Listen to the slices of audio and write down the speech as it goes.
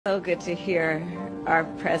So good to hear our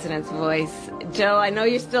president's voice. Joe, I know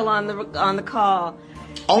you're still on the call.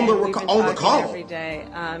 On the call every day.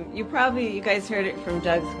 You guys heard it from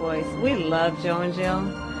Doug's voice. We love Joe and Jill.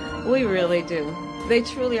 We really do. They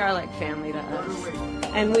truly are like family to us.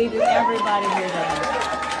 And we do. Everybody here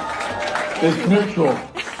does. It's mutual.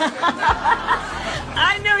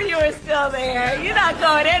 I knew you were still there. You're not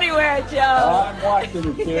going anywhere, Joe. I'm watching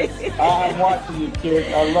you, kid. I'm watching you,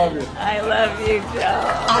 kid. I love you. I love you,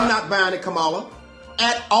 Joe. I'm not buying it, Kamala,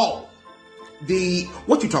 at all.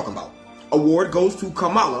 What you talking about? Award goes to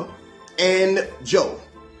Kamala and Joe.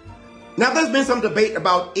 Now, there's been some debate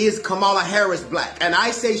about, is Kamala Harris black? And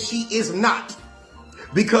I say she is not.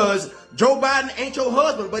 Because Joe Biden ain't your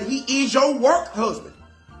husband, but he is your work husband.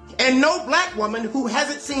 And no black woman who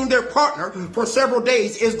hasn't seen their partner for several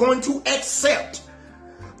days is going to accept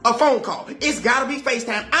a phone call. It's got to be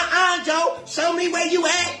FaceTime. Joe, show me where you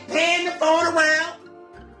at. Pan the phone around.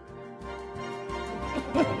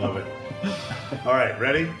 I love it. All right,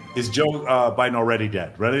 ready? Is Joe Biden already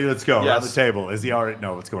dead? Ready? Let's go. Yes. Around the table. Is he already?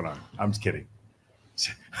 No, what's going on? I'm just kidding.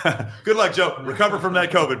 Good luck, Joe. Recover from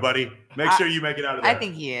that COVID, buddy. Make sure you make it out of there. I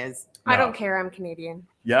think he is. No. I don't care. I'm Canadian.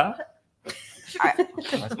 Yeah?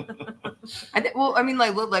 Well, I mean,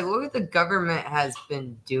 look what the government has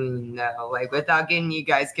been doing, though, like, without getting you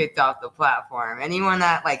guys kicked off the platform. Anyone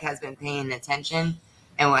that, like, has been paying attention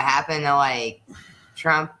and what happened to, like,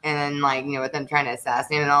 Trump and then, like, you know, with them trying to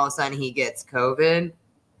assassinate him and all of a sudden he gets COVID.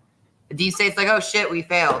 The deep state's like, oh, shit, we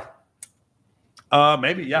failed.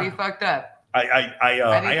 Maybe, yeah. We fucked up.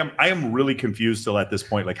 I am really confused still at this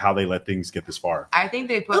point, like how they let things get this far. I think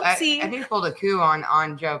they put. I think they pulled a coup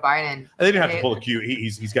on Joe Biden. They didn't have to pull a coup.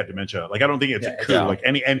 He's got dementia. Like I don't think it's a coup. Yeah. Like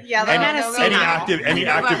any active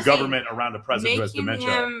government around a president who has dementia.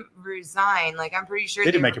 Making him resign. Like I'm pretty sure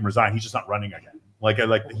they didn't make him resign. He's just not running again. Like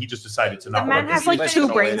he just decided to not. The man has like 2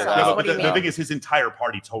 brain cells. No, What but do you the mean? thing is, his entire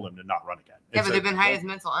party told him to not run again. Yeah, but they've been hiding his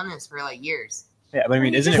mental illness for like years. Yeah, but I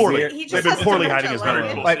mean, isn't it poorly? weird? They've been poorly hiding his mental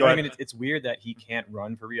illness. I mean, it's weird that he can't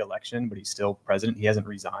run for re-election, but he's still president. He hasn't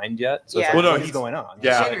resigned yet. So Yeah. it's like, Well, no, what's going on?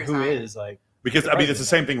 Yeah. Like, who is like? Because I mean, it's the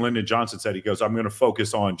same thing Lyndon Johnson said. He goes, "I'm going to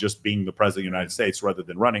focus on just being the president of the United States rather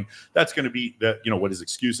than running." That's going to be what his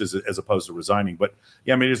excuse is, as opposed to resigning. But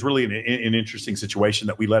yeah, I mean, it's really an interesting situation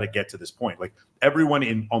that we let it get to this point. Like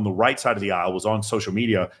everyone on the right side of the aisle was on social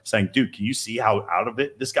media saying, "Dude, can you see how out of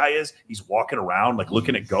it this guy is? He's walking around like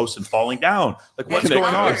looking at ghosts and falling down. Like what's going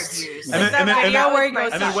on?"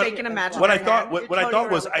 What I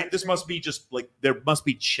thought was this must be just like there must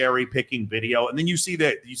be cherry picking video, and then you see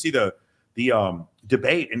the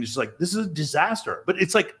debate, and it's like this is a disaster. But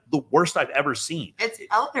it's like the worst I've ever seen. It's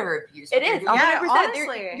elder abuse. It is. Yeah, 100%.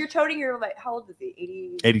 honestly. You're toting your, like, how old is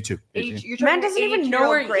he? 82. You're Man doesn't even know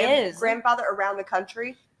where he is. Grandfather around the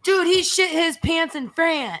country. Dude, he shit his pants in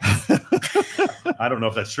France. I don't know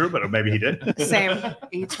if that's true, but maybe he did. Same.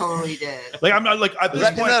 He totally did. Like I'm not like at this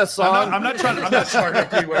point. Is that a song? I'm not trying. I'm not Sorry,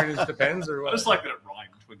 if he wearing his Depends or what? I just like that it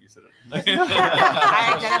rhymed when you said it. I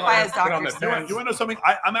identify as Dr. You want to know something?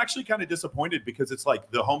 I'm actually kind of disappointed because it's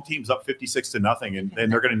like the home team's up 56-0,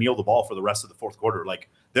 and they're going to kneel the ball for the rest of the fourth quarter. Like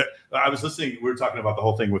I was listening. We were talking about the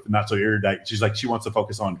whole thing with Not So Erudite. She's like, she wants to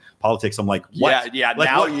focus on politics. I'm like, what? Yeah. Like,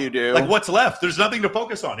 now what? you do. Like, what's left? There's nothing to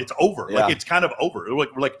focus on. It's over. Yeah. Like, it's kind of over. We're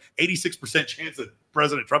like 86% chance that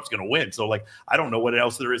President Trump's going to win. So, like, I don't know what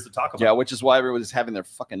else there is to talk about. Yeah, which is why everybody's having their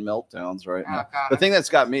fucking meltdowns right now. God. The thing that's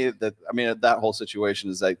got me that whole situation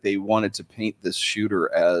is like they wanted to paint this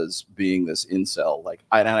shooter as being this incel. Like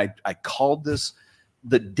I called this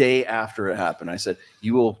the day after it happened. I said,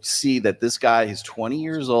 you will see that this guy is 20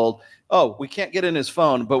 years old. Oh, we can't get in his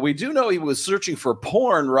phone, but we do know he was searching for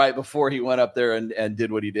porn right before he went up there and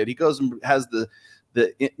did what he did. He goes and has the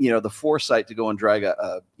foresight to go and drag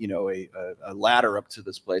a ladder up to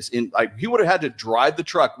this place. He would have had to drive the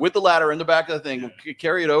truck with the ladder in the back of the thing,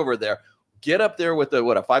 carry it over there, get up there with a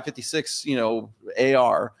 556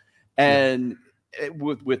 AR, and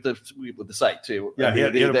with the sight too. Yeah,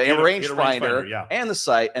 the rangefinder, yeah, and the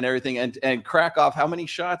sight and everything, and crack off how many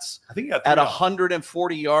shots? I think he got at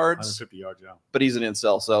 140 yards. 150 yards, yeah. But he's an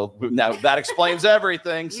incel, so now that explains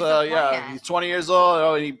everything. So yeah, he's 20 years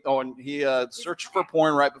old. And he searched for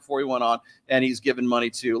porn right before he went on, and he's given money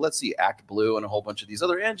to, let's see, Act Blue and a whole bunch of these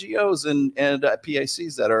other NGOs and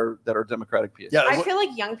PACs that are Democratic PACs. Yeah, I feel like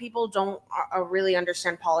young people don't really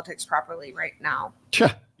understand politics properly right now.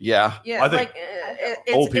 Yeah. I think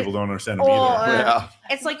old people don't understand them either.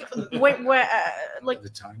 It's like like the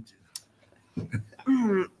time to.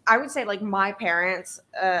 I would say like my parents,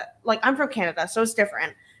 like I'm from Canada, so it's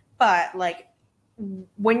different. But like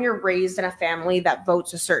when you're raised in a family that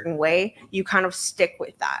votes a certain way, you kind of stick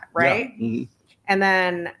with that, right? Yeah. Mm-hmm. And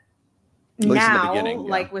then least in the now, beginning,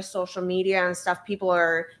 yeah. like with social media and stuff, people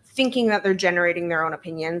are thinking that they're generating their own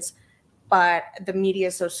opinions, but the media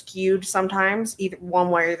is so skewed sometimes, either one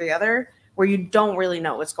way or the other, where you don't really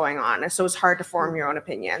know what's going on. And so it's hard to form your own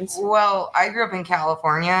opinions. Well, I grew up in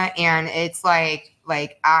California, and it's like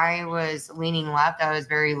I was leaning left. I was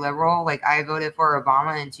very liberal. Like I voted for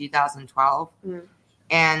Obama in 2012.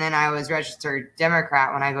 And then I was registered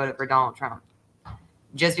Democrat when I voted for Donald Trump.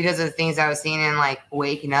 Just because of the things I was seeing and like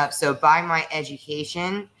waking up. So by my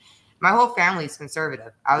education, my whole family is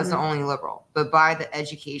conservative. I was the only liberal. But by the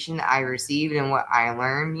education that I received and what I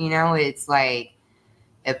learned, you know, it's like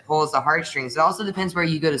it pulls the heartstrings. It also depends where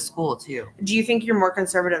you go to school too. Do you think you're more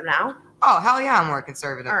conservative now? Oh, hell yeah, I'm more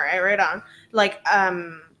conservative. All right on. Like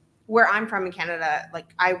where I'm from in Canada, like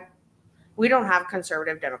we don't have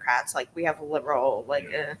conservative Democrats. Like we have liberal, like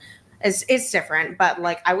it's different. But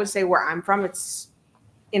like I would say where I'm from, it's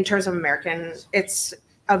in terms of American, it's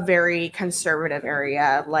a very conservative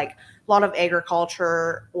area. Like a lot of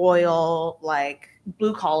agriculture, oil, like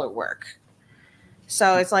blue collar work.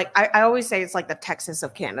 So it's like I always say it's like the Texas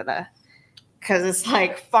of Canada, because it's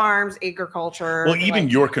like farms, agriculture. Well, even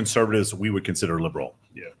like, your conservatives, we would consider liberal.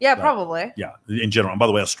 Yeah, probably. Yeah, in general. And by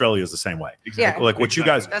the way, Australia is the same way. Exactly. Like what you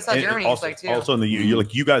guys. That's how Germany also, is like too. Also in the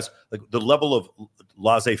you guys, like the level of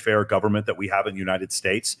laissez-faire government that we have in the United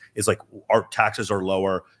States is like our taxes are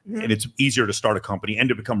lower, and it's easier to start a company and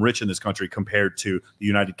to become rich in this country compared to the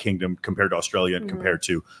United Kingdom, compared to Australia, and compared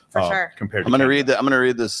to compared. I'm going to read that. I'm going to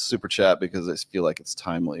read this super chat because I feel like it's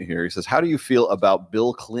timely here. He says, "How do you feel about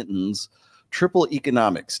Bill Clinton's triple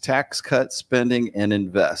economics, tax cut, spending, and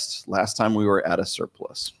invest? Last time we were at a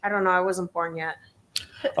surplus." I don't know. I wasn't born yet.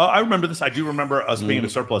 I remember this. I do remember us being in a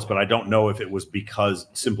surplus, but I don't know if it was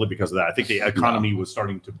simply because of that. I think the economy was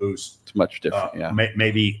starting to boost. It's much different, yeah.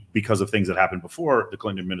 Maybe because of things that happened before the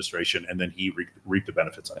Clinton administration, and then he reaped the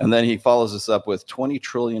benefits of it. And then he follows this up with $20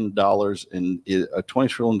 trillion in $20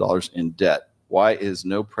 trillion in debt. Why is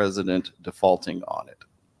no president defaulting on it?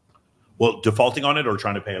 Well, defaulting on it or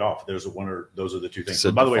trying to pay it off. Those are the two things.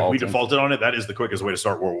 By the way, if we defaulted on it, that is the quickest way to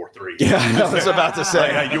start World War III. Yeah, I was about to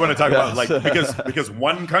say. You want to talk about like because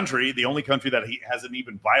one country, the only country that has an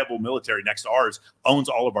even viable military next to ours, owns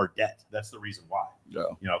all of our debt. That's the reason why. Yeah.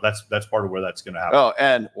 You know, that's part of where that's going to happen. Oh,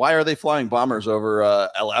 and why are they flying bombers over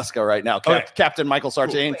Alaska right now? Captain Michael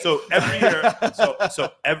Sartain. So every year,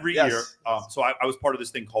 every year, so I was part of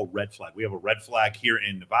this thing called Red Flag. We have a red flag here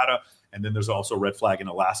in Nevada. And then there's also a red flag in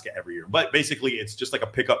Alaska every year. But basically, it's just like a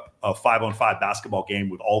pickup 5-on-5 basketball game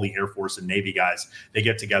with all the Air Force and Navy guys. They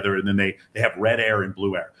get together, and then they have red air and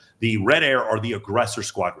blue air. The red air are the aggressor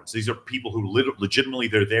squadrons. These are people who legitimately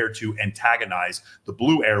they're there to antagonize the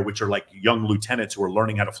blue air, which are like young lieutenants who are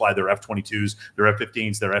learning how to fly their F-22s, their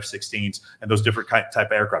F-15s, their F-16s, and those different type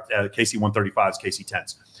of aircraft, KC-135s,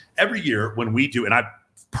 KC-10s. Every year when we do, and I've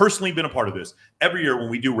personally been a part of this, every year when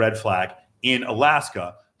we do red flag in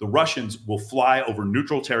Alaska, the Russians will fly over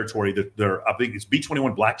neutral territory. I think it's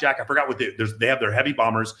B-21 Blackjack. I forgot what they have their heavy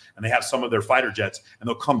bombers, and they have some of their fighter jets, and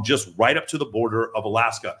they'll come just right up to the border of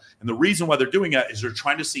Alaska. And the reason why they're doing that is they're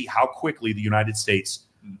trying to see how quickly the United States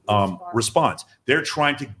responds. They're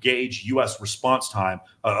trying to gauge U.S. response time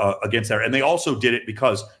against there. And they also did it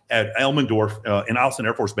because at Elmendorf in Allison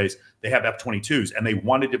Air Force Base, they have F-22s, and they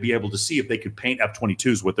wanted to be able to see if they could paint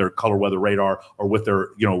F-22s with their color weather radar or with their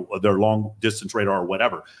long distance radar or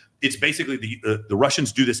whatever. It's basically the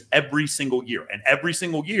Russians do this every single year, and every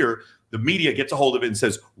single year the media gets a hold of it and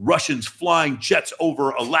says Russians flying jets over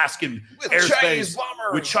Alaskan airspace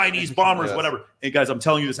with Chinese bombers, whatever. And guys, I'm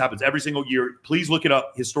telling you, this happens every single year. Please look it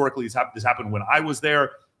up. Historically, this happened when I was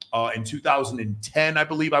there in 2010. I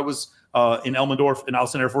believe I was in Elmendorf in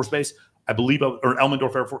Allison Air Force Base. I believe, or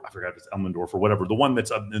Elmendorf Air Force. I forgot if it's Elmendorf or whatever, the one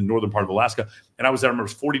that's up in the northern part of Alaska. And I was there. I remember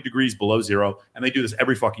it was 40 degrees below zero, and they do this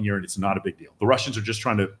every fucking year, and it's not a big deal. The Russians are just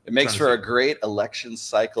trying to. It makes for a great election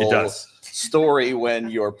cycle story when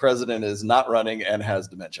your president is not running and has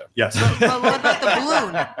dementia. Yes. But what about the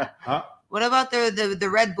balloon? Huh? What about the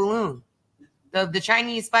red balloon? The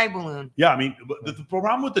Chinese spy balloon. Yeah, I mean, the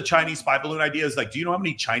problem with the Chinese spy balloon idea is like, do you know how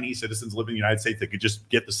many Chinese citizens live in the United States that could just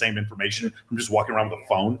get the same information from just walking around with a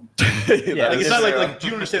phone? It's not like, do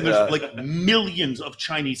you understand? There's like millions of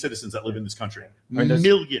Chinese citizens that live in this country.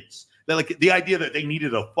 Millions. They're like the idea that they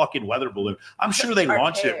needed a fucking weather balloon. I'm sure they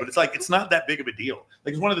launched it, but it's like it's not that big of a deal.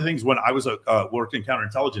 Like it's one of the things when I was worked in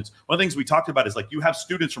counterintelligence. One of the things we talked about is like you have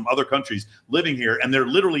students from other countries living here, and they're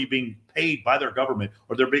literally being paid by their government,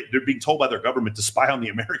 or they're being told by their government to spy on the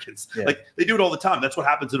Americans. Yeah. Like they do it all the time. That's what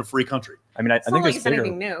happens in a free country. I mean, I think like it's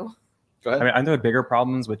anything new. Go ahead. I mean, aren't there bigger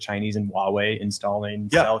problems with Chinese and Huawei installing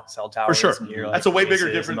cell towers? For sure. near, like, That's a way bigger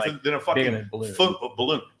bases difference and, like, than a bigger fucking than a balloon.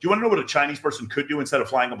 balloon. Do you want to know what a Chinese person could do instead of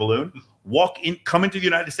flying a balloon? Come into the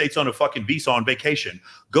United States on a fucking visa on vacation,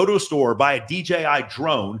 go to a store, buy a DJI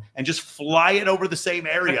drone, and just fly it over the same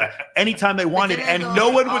area anytime they wanted, and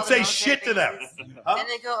no one would say shit to them. Huh?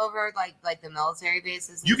 Didn't it go over like the military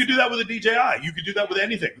bases? You could do that with a DJI. You could do that with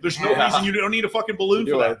anything. There's no reason you don't need a fucking balloon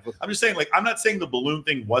for that. I'm just saying, like, I'm not saying the balloon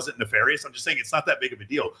thing wasn't nefarious. I'm just saying it's not that big of a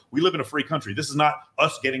deal. We live in a free country. This is not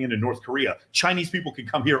us getting into North Korea. Chinese people can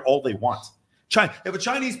come here all they want. If a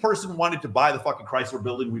Chinese person wanted to buy the fucking Chrysler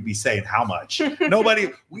building, we'd be saying how much. Nobody.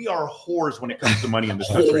 We are whores when it comes to money in this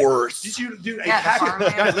country. Whores. Did you do Yeah,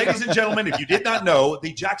 guys, ladies and gentlemen? If you did not know,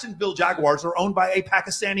 the Jacksonville Jaguars are owned by a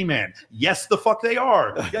Pakistani man. Yes, the fuck they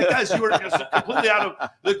are. Yeah, guys, you are just completely out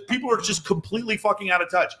of. People are just completely fucking out of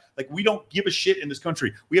touch. Like, we don't give a shit in this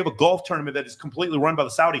country. We have a golf tournament that is completely run by the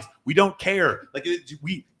Saudis. We don't care. Like,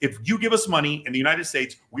 if you give us money in the United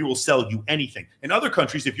States, we will sell you anything. In other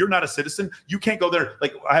countries, if you're not a citizen, you can't go there.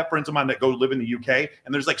 Like, I have friends of mine that go live in the UK,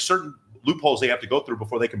 and there's like certain loopholes they have to go through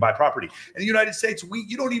before they can buy property. In the United States,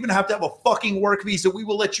 you don't even have to have a fucking work visa. We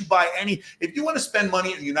will let you buy any. If you want to spend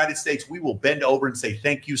money in the United States, we will bend over and say,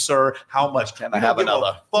 "Thank you, sir. How much can I have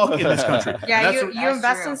another fuck in this country?" Yeah, you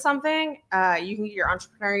invest in something, you can get your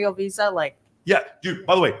entrepreneurial visa. Like, yeah, dude,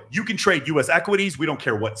 by the way, you can trade U.S. equities. We don't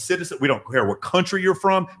care what citizen, we don't care what country you're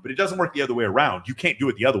from, but it doesn't work the other way around. You can't do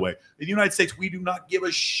it the other way. In the United States, we do not give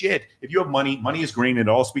a shit. If you have money, money is green and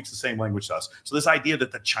it all speaks the same language to us. So this idea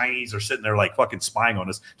that the Chinese are sitting there like fucking spying on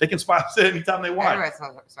us, they can spy us anytime they want. Everybody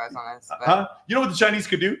spies on us. You know what the Chinese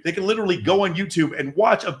could do? They can literally go on YouTube and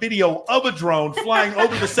watch a video of a drone flying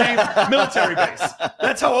over the same military base.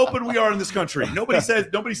 That's how open we are in this country.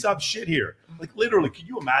 Nobody stops shit here. Like, literally, can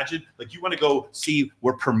you imagine? Like, you want to go see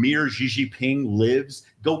where Premier Xi Jinping lives?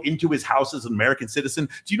 Go into his house as an American citizen?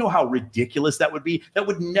 Do you know how ridiculous that would be? That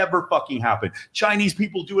would never fucking happen. Chinese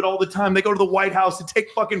people do it all the time. They go to the White House and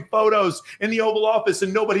take fucking photos in the Oval Office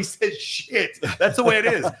and nobody says shit. That's the way it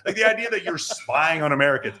is. Like, the idea that you're spying on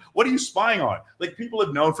Americans. What are you spying on? Like, people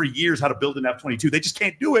have known for years how to build an F-22. They just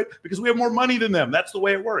can't do it because we have more money than them. That's the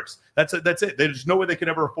way it works. That's it. There's no way they could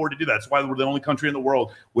ever afford to do that. That's why we're the only country in the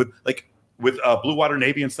world with Blue Water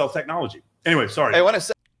Navy and stealth technology. Anyway, sorry. I want to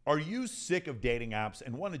say, are you sick of dating apps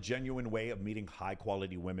and want a genuine way of meeting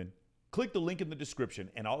high-quality women? Click the link in the description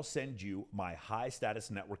and I'll send you my high-status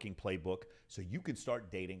networking playbook so you can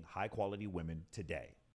start dating high-quality women today.